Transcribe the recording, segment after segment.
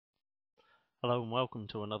Hello and welcome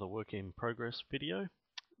to another work in progress video.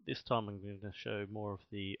 This time I'm going to show more of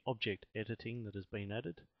the object editing that has been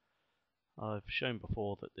added. I've shown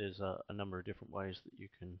before that there's a number of different ways that you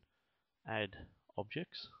can add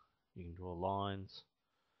objects. You can draw lines,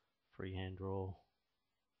 freehand draw,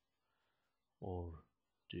 or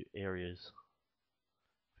do areas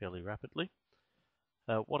fairly rapidly.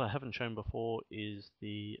 What I haven't shown before is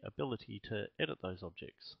the ability to edit those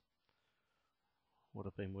objects. What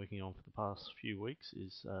I've been working on for the past few weeks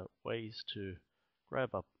is ways to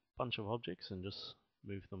grab a bunch of objects and just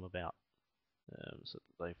move them about so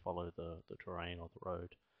that they follow the terrain or the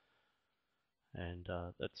road. And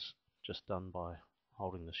that's just done by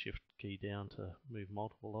holding the shift key down to move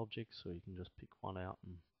multiple objects, so you can just pick one out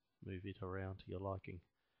and move it around to your liking.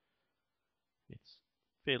 It's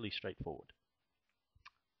fairly straightforward.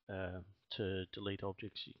 To delete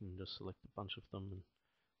objects, you can just select a bunch of them and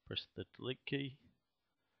press the delete key.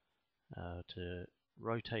 To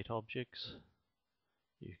rotate objects,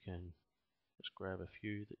 you can just grab a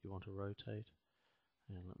few that you want to rotate,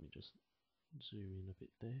 and let me just zoom in a bit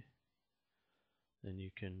there. Then you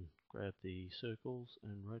can grab the circles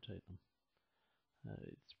and rotate them.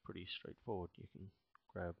 It's pretty straightforward. You can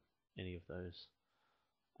grab any of those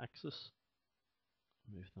axes,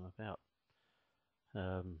 move them about.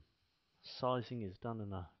 Sizing is done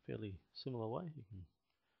in a fairly similar way. You can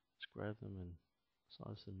just grab them and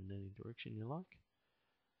size them in any direction you like.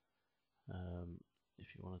 If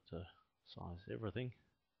you wanted to size everything,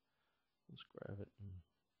 just grab it and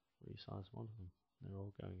resize one of them. They're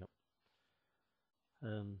all going up.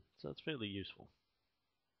 So it's fairly useful.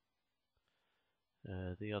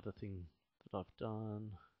 The other thing that I've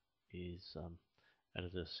done is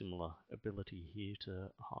added a similar ability here to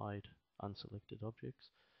hide unselected objects.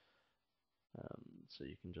 So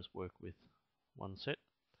you can just work with one set.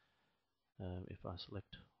 If I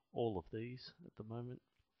select all of these at the moment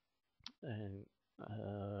and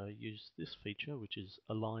use this feature, which is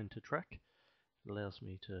align to track, it allows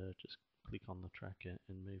me to just click on the track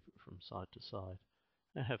and move it from side to side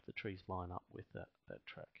and have the trees line up with that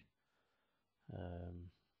track.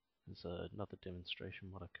 There's another demonstration.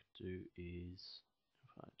 What I could do is,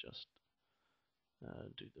 if I just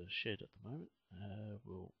do the shed at the moment,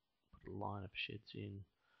 we'll put a line of sheds in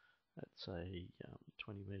at say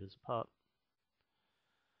 20 meters apart,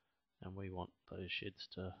 and we want those sheds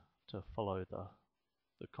to follow the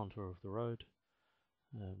contour of the road.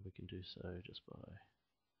 We can do so just by,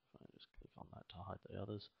 if I just click on that to hide the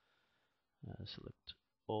others, select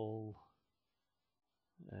all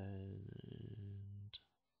and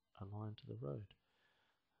align to the road.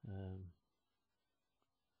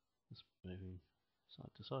 Just moving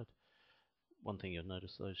side to side. One thing you'll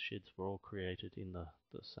notice, those sheds were all created in the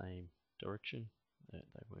same direction.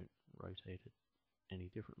 They weren't rotated any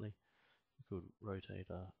differently. You could rotate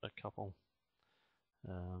a couple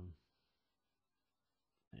and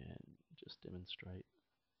just demonstrate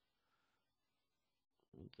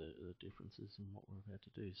the differences in what we're about to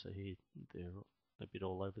do. So here they're a bit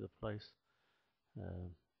all over the place.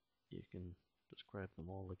 You can just grab them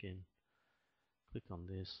all again, click on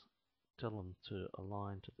this, tell them to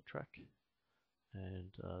align to the track,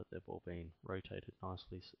 and they've all been rotated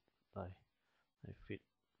nicely so they fit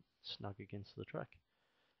snug against the track.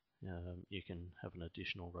 You can have an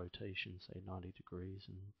additional rotation, say 90 degrees,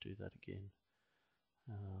 and do that again.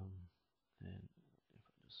 And if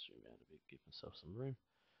I just zoom out a bit, give myself some room.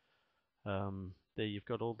 There you've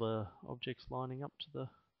got all the objects lining up to the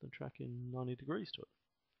track in 90 degrees to it.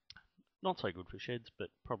 Not so good for sheds, but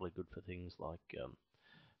probably good for things like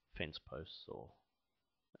fence posts or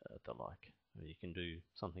the like. You can do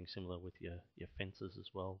something similar with your fences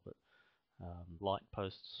as well, but light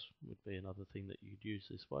posts would be another thing that you'd use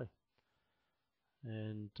this way.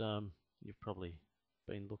 And you've probably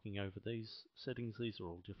been looking over these settings. These are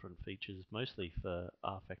all different features, mostly for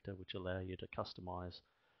rFactor, which allow you to customize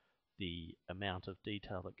the amount of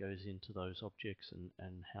detail that goes into those objects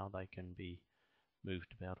and how they can be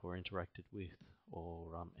moved about or interacted with,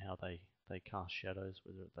 or how they cast shadows,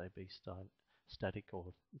 whether they be static or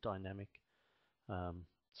dynamic.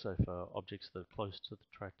 So for objects that are close to the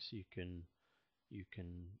tracks, you can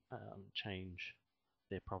change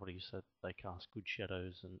their properties so they cast good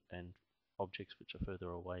shadows, and objects which are further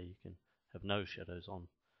away you can have no shadows on,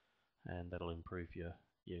 and that'll improve your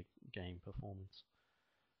game performance.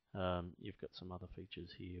 You've got some other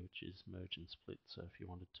features here, which is merge and split. So if you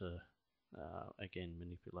wanted to again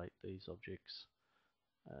manipulate these objects,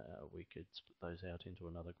 we could split those out into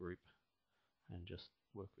another group and just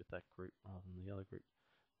work with that group rather than the other group.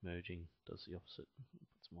 Merging does the opposite,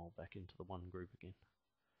 puts them all back into the one group again.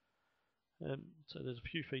 So there's a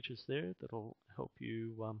few features there that'll help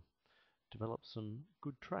you develop some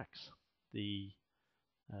good tracks. The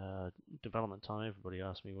development time, everybody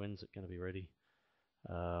asks me when's it going to be ready.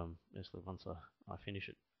 Basically once I finish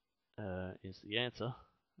it is the answer.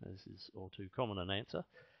 This is all too common an answer.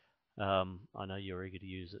 I know you're eager to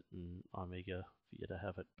use it, and I'm eager for you to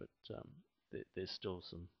have it, but there's still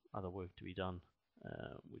some other work to be done,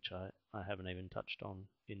 which I haven't even touched on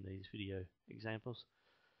in these video examples.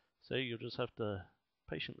 So you'll just have to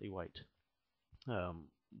patiently wait.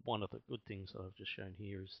 One of the good things that I've just shown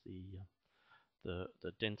here is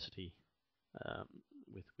the density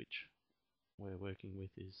with which we're working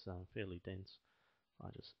with is fairly dense. I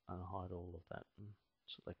just unhide all of that and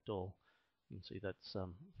select all. You can see that's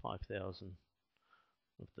 5,000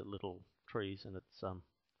 of the little trees, and it's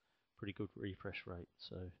pretty good refresh rate.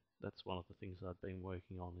 So that's one of the things I've been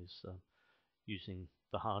working on is using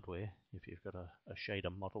the hardware. If you've got a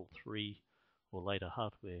Shader Model 3 or later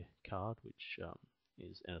hardware card, which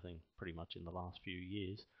is anything pretty much in the last few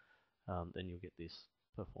years, then you'll get this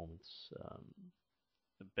performance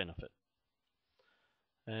benefit.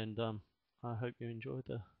 And I hope you enjoyed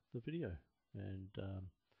the video. And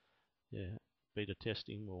yeah, beta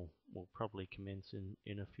testing will probably commence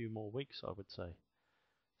in a few more weeks, I would say.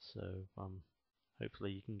 So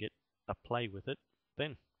hopefully you can get a play with it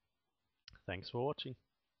then. Thanks for watching.